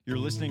You're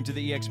listening to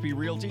the eXp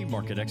Realty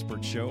Market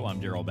Experts Show.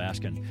 I'm Darryl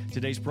Baskin.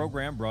 Today's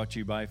program brought to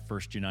you by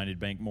First United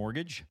Bank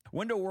Mortgage,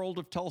 Window World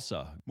of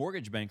Tulsa,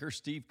 mortgage banker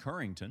Steve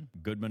Currington,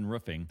 Goodman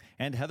Roofing,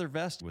 and Heather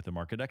Vest with the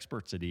market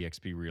experts at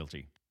eXp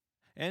Realty.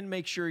 And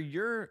make sure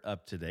you're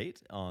up to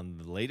date on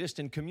the latest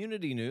in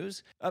community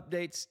news,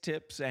 updates,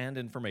 tips, and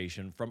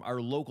information from our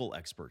local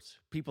experts,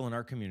 people in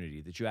our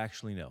community that you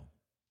actually know,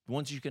 the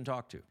ones you can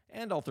talk to.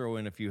 And I'll throw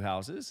in a few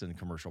houses and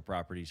commercial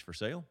properties for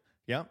sale.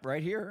 Yeah,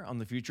 right here on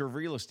the Future of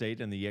Real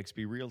Estate and the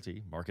eXp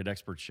Realty Market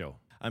Experts Show.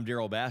 I'm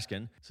Darryl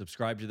Baskin.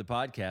 Subscribe to the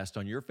podcast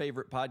on your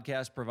favorite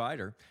podcast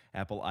provider,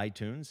 Apple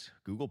iTunes,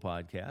 Google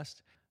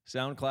Podcast,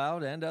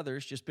 SoundCloud, and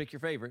others. Just pick your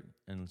favorite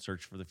and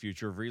search for the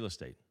Future of Real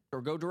Estate.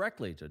 Or go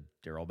directly to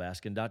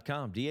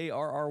darrylbaskin.com,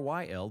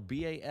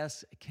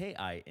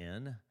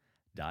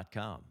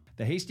 DarrylBaskin.com.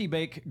 The Hasty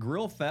Bake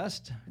Grill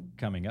Fest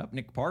coming up.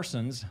 Nick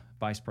Parsons,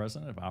 Vice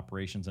President of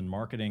Operations and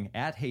Marketing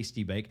at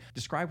Hasty Bake.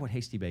 Describe what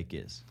Hasty Bake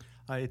is.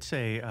 It's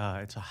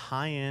a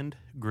high-end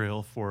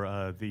grill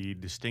for the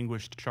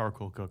distinguished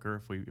charcoal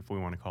cooker, if we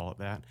want to call it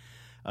that.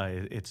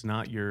 It's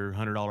not your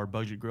 $100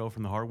 budget grill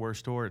from the hardware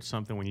store. It's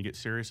something when you get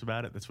serious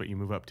about it, that's what you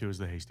move up to is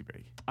the Hasty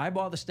Bake. I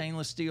bought the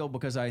stainless steel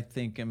because I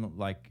think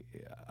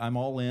I'm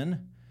all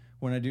in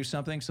when I do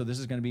something. So this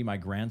is going to be my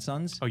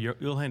grandson's. Oh,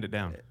 you'll hand it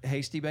down.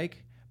 Hasty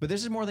Bake. But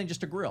this is more than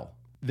just a grill.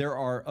 There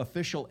are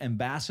official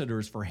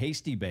ambassadors for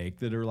Hasty Bake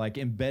that are like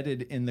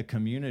embedded in the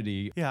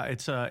community. Yeah,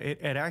 it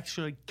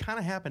actually kind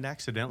of happened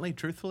accidentally.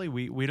 Truthfully,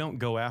 we don't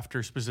go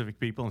after specific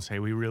people and say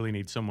we really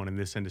need someone in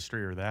this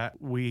industry or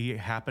that. We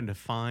happen to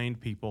find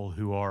people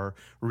who are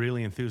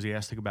really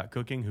enthusiastic about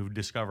cooking, who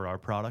discover our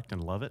product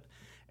and love it.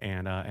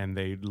 And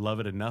they love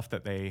it enough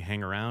that they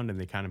hang around and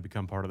they kind of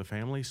become part of the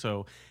family.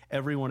 So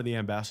every one of the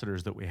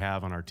ambassadors that we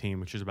have on our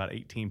team, which is about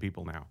 18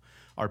 people now,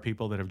 are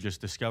people that have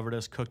just discovered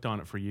us, cooked on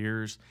it for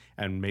years,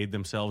 and made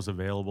themselves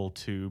available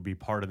to be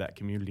part of that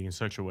community in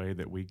such a way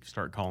that we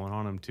start calling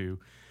on them to,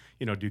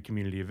 do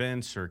community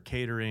events or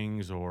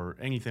caterings or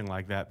anything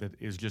like that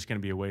is just going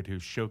to be a way to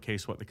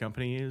showcase what the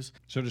company is.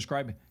 So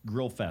describe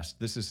Grill Fest.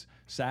 This is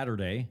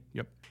Saturday.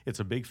 Yep.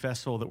 It's a big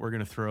festival that we're going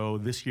to throw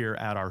this year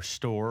at our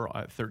store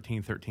at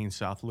 1313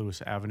 South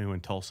Lewis Avenue in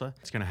Tulsa.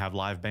 It's going to have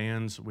live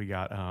bands. We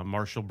got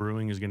Marshall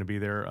Brewing is going to be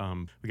there.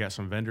 We got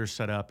some vendors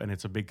set up, and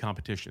it's a big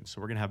competition. So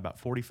we're going to have about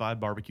 45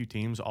 barbecue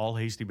teams, all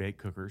Hasty Bake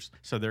cookers.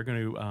 So they're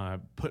going to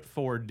put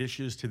forward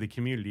dishes to the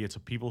community. It's a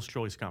people's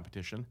choice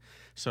competition.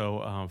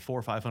 So 400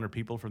 or 500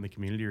 people from the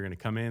community are going to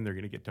come in. They're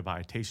going to get to buy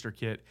a taster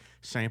kit,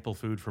 sample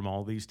food from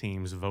all these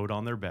teams, vote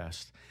on their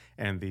best,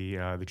 and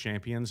the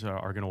champions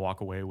are going to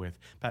walk away with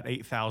about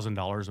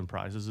 $8,000 in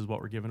prizes is what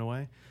we're giving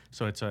away.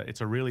 So it's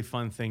a really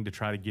fun thing to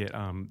try to get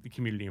the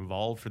community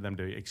involved for them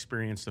to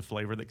experience the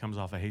flavor that comes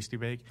off a Hasty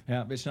Bake.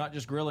 Yeah, it's not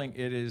just grilling;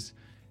 it is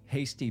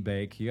Hasty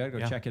Bake. You got to go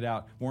check it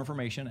out. More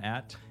information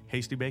at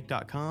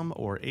hastybake.com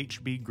or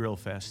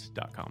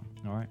hbgrillfest.com.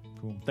 All right,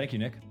 cool. Thank you,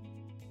 Nick.